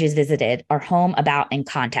common pages visited are home, about, and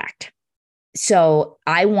contact. So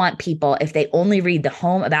I want people, if they only read the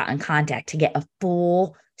home, about, and contact, to get a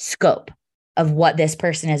full scope of what this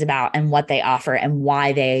person is about and what they offer and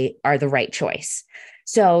why they are the right choice.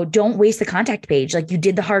 So don't waste the contact page. Like, you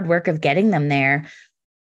did the hard work of getting them there.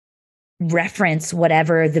 Reference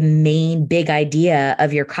whatever the main big idea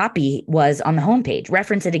of your copy was on the homepage.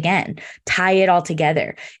 Reference it again, tie it all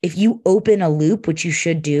together. If you open a loop, which you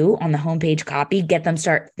should do on the homepage copy, get them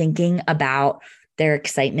start thinking about their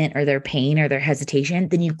excitement or their pain or their hesitation,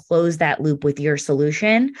 then you close that loop with your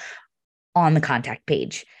solution on the contact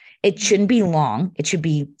page. It shouldn't be long. It should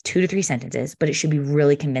be 2 to 3 sentences, but it should be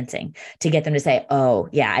really convincing to get them to say, oh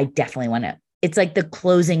yeah, I definitely want to. It's like the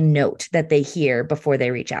closing note that they hear before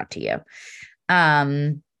they reach out to you.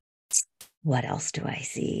 What else do I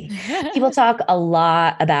see? People talk a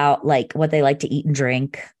lot about like what they like to eat and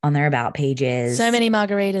drink on their about pages. So many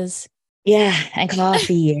margaritas. Yeah. And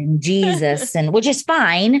coffee and Jesus, and which is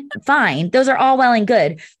fine. Those are all well and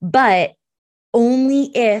good, but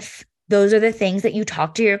only if those are the things that you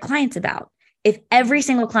talk to your clients about. If every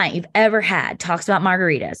single client you've ever had talks about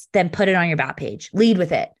margaritas, then put it on your about page, lead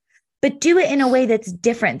with it. But do it in a way that's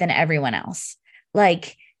different than everyone else.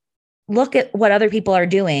 Like, look at what other people are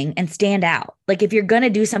doing and stand out. Like, if you're going to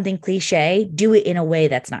do something cliche, do it in a way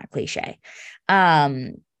that's not cliche.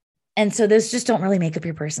 And so those just don't really make up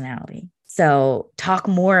your personality. So talk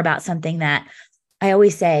more about something that I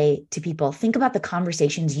always say to people, think about the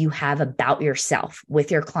conversations you have about yourself with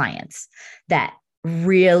your clients that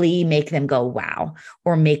really make them go, wow,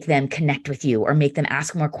 or make them connect with you, or make them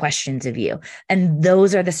ask more questions of you. And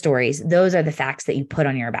those are the stories. Those are the facts that you put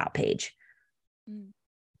on your about page.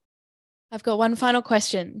 I've got one final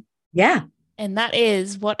question. Yeah. And that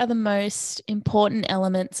is, what are the most important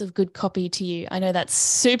elements of good copy to you? I know that's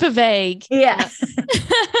super vague. Yeah.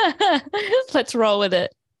 Let's roll with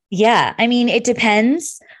it. Yeah. I mean, it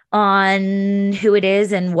depends on who it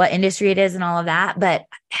is and what industry it is and all of that. But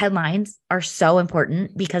headlines are so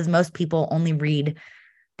important because most people only read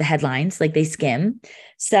the headlines, like they skim.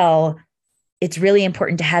 So it's really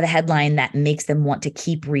important to have a headline that makes them want to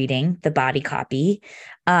keep reading the body copy.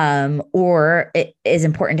 Or it is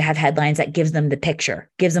important to have headlines that gives them the picture,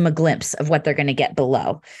 gives them a glimpse of what they're going to get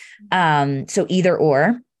below. So either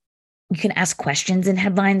or. You can ask questions in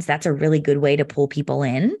headlines. That's a really good way to pull people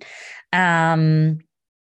in.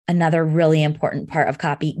 Another really important part of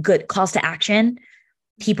copy, good calls to action.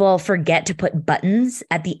 People forget to put buttons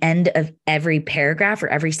at the end of every paragraph or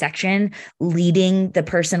every section, leading the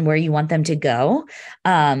person where you want them to go.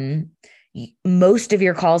 Most of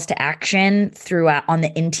your calls to action throughout on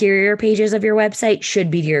the interior pages of your website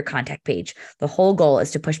should be to your contact page. The whole goal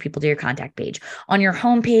is to push people to your contact page. On your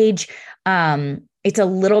homepage, it's a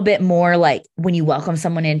little bit more like when you welcome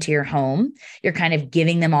someone into your home, you're kind of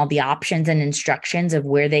giving them all the options and instructions of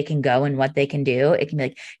where they can go and what they can do. It can be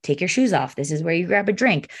like, take your shoes off. This is where you grab a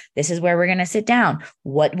drink. This is where we're going to sit down.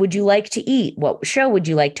 What would you like to eat? What show would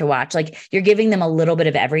you like to watch? Like, you're giving them a little bit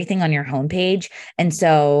of everything on your homepage. And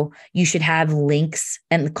so you should have links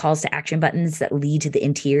and calls to action buttons that lead to the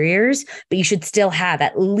interiors, but you should still have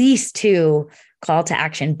at least 2 call to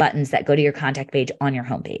action buttons that go to your contact page on your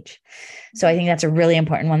homepage. So I think that's a really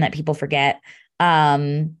important one that people forget.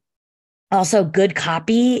 Also, good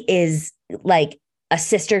copy is like a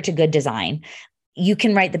sister to good design. You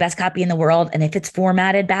can write the best copy in the world, and if it's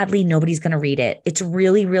formatted badly, nobody's going to read it. It's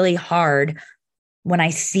really, really hard when I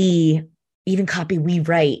see even copy we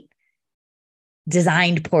write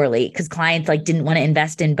designed poorly because clients like didn't want to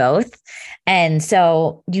invest in both. And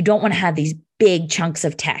so you don't want to have these big chunks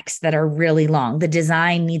of text that are really long. The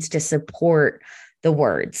design needs to support the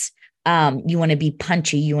words. You want to be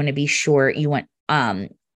punchy. You want to be short. You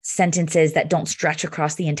want sentences that don't stretch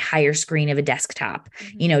across the entire screen of a desktop,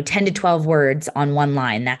 10 to 12 words on one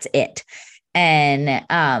line. That's it. And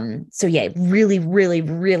so yeah, really, really,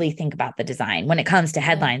 really think about the design when it comes to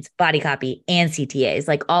headlines, body copy, and CTAs.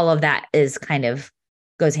 Like all of that is kind of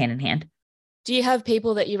goes hand in hand. Do you have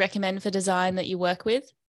people that you recommend for design that you work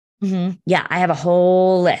with? Mm-hmm. Yeah, I have a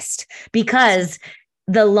whole list because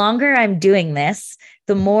the longer I'm doing this,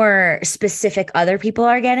 the more specific other people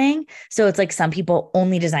are getting. So it's like some people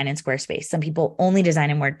only design in Squarespace. Some people only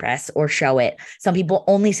design in WordPress or show it. Some people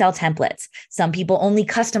only sell templates. Some people only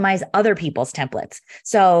customize other people's templates.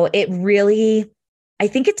 So it really, I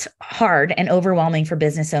think it's hard and overwhelming for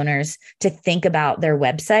business owners to think about their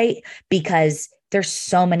website because there's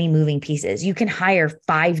so many moving pieces. You can hire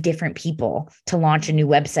 5 different people to launch a new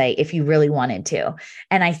website if you really wanted to.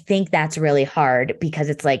 And I think that's really hard because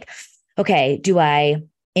it's like, okay, do I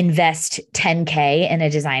invest $10K in a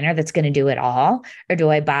designer that's going to do it all? Or do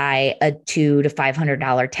I buy a $200 to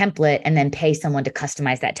 $500 template and then pay someone to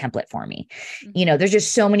customize that template for me? There's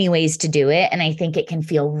just so many ways to do it. And I think it can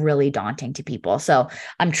feel really daunting to people. So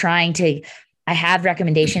I have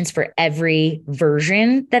recommendations for every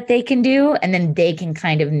version that they can do, and then they can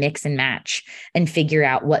kind of mix and match and figure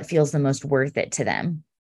out what feels the most worth it to them.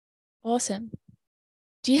 Awesome.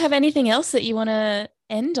 Do you have anything else that you want to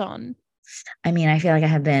end on? I mean, I feel like I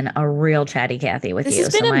have been a real chatty Cathy with you.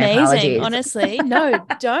 This has been amazing, honestly. No,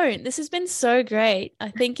 don't. This has been so great. I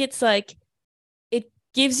think it's like, it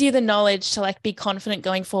gives you the knowledge to like be confident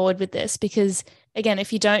going forward with this because again,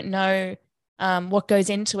 if you don't know what goes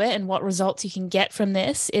into it and what results you can get from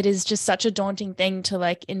this, it is just such a daunting thing to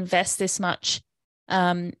like invest this much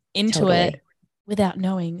into it without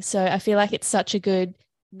knowing. So I feel like it's such a good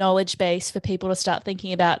knowledge base for people to start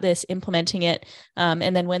thinking about this, implementing it,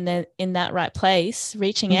 and then when they're in that right place,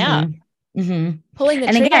 reaching out, pulling the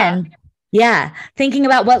trigger. Again, yeah, thinking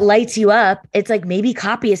about what lights you up. It's like maybe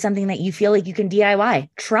copy is something that you feel like you can DIY.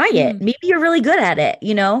 Try it. Maybe you're really good at it,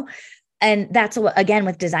 And that's what, again,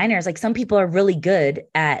 with designers, like some people are really good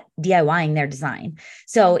at DIYing their design.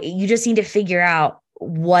 So you just need to figure out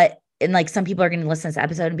and like some people are going to listen to this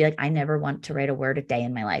episode and be like, I never want to write a word a day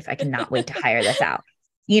in my life. I cannot wait to hire this out,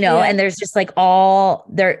 and there's just like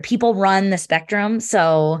people run the spectrum.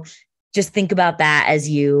 So just think about that as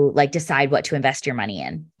you like decide what to invest your money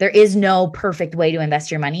in. There is no perfect way to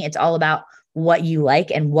invest your money. It's all about what you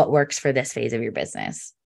like and what works for this phase of your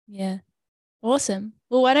business. Yeah. Awesome.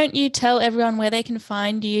 Well, why don't you tell everyone where they can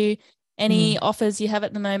find you, any offers you have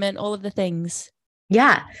at the moment, all of the things?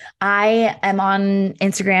 Yeah, I am on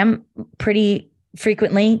Instagram pretty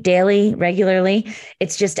frequently, daily, regularly.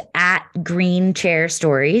 It's just at Green Chair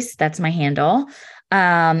Stories. That's my handle.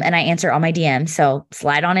 And I answer all my DMs. So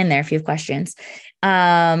slide on in there if you have questions.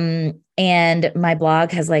 And my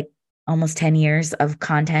blog has like almost 10 years of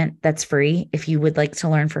content that's free if you would like to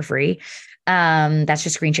learn for free. That's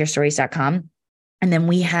just greenchairstories.com. And then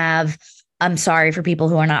we have, I'm sorry for people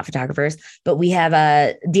who are not photographers, but we have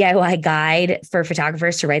a DIY guide for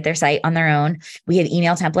photographers to write their site on their own. We have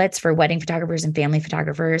email templates for wedding photographers and family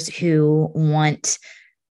photographers who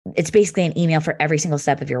it's basically an email for every single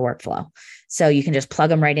step of your workflow. So you can just plug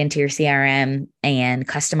them right into your CRM and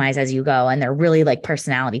customize as you go. And they're really like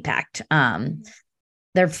personality packed.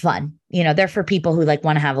 They're fun, they're for people who like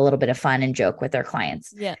want to have a little bit of fun and joke with their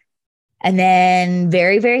clients. Yeah. And then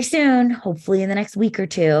very, very soon, hopefully in the next week or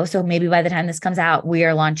 2. So maybe by the time this comes out, we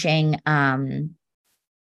are launching 2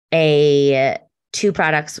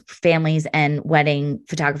 products, families and wedding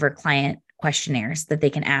photographer client questionnaires that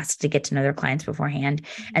they can ask to get to know their clients beforehand.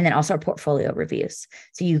 And then also portfolio reviews.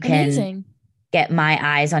 So you can, get my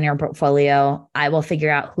eyes on your portfolio. I will figure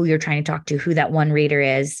out who you're trying to talk to, who that one reader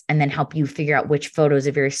is, and then help you figure out which photos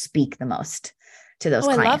of yours speak the most to those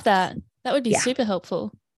clients. I love that. That would be Yeah. super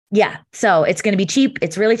helpful. Yeah. So it's going to be cheap.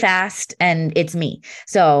 It's really fast and it's me.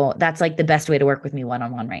 So that's like the best way to work with me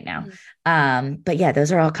one-on-one right now. But yeah,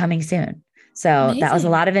 those are all coming soon. So that was a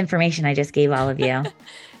lot of information I just gave all of you.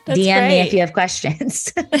 DM me if you have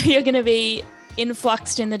questions. You're going to be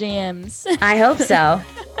influxed in the DMs. I hope so.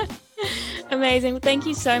 Amazing. Well, thank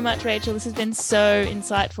you so much, Rachel. This has been so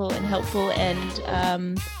insightful and helpful,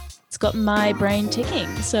 and it's got my brain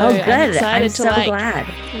ticking. So good. I'm excited I'm to so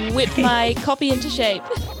glad. whip my copy into shape.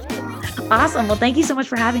 Awesome. Well, thank you so much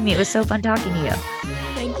for having me. It was so fun talking to you.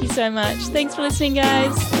 Thank you so much. Thanks for listening,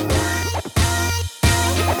 guys.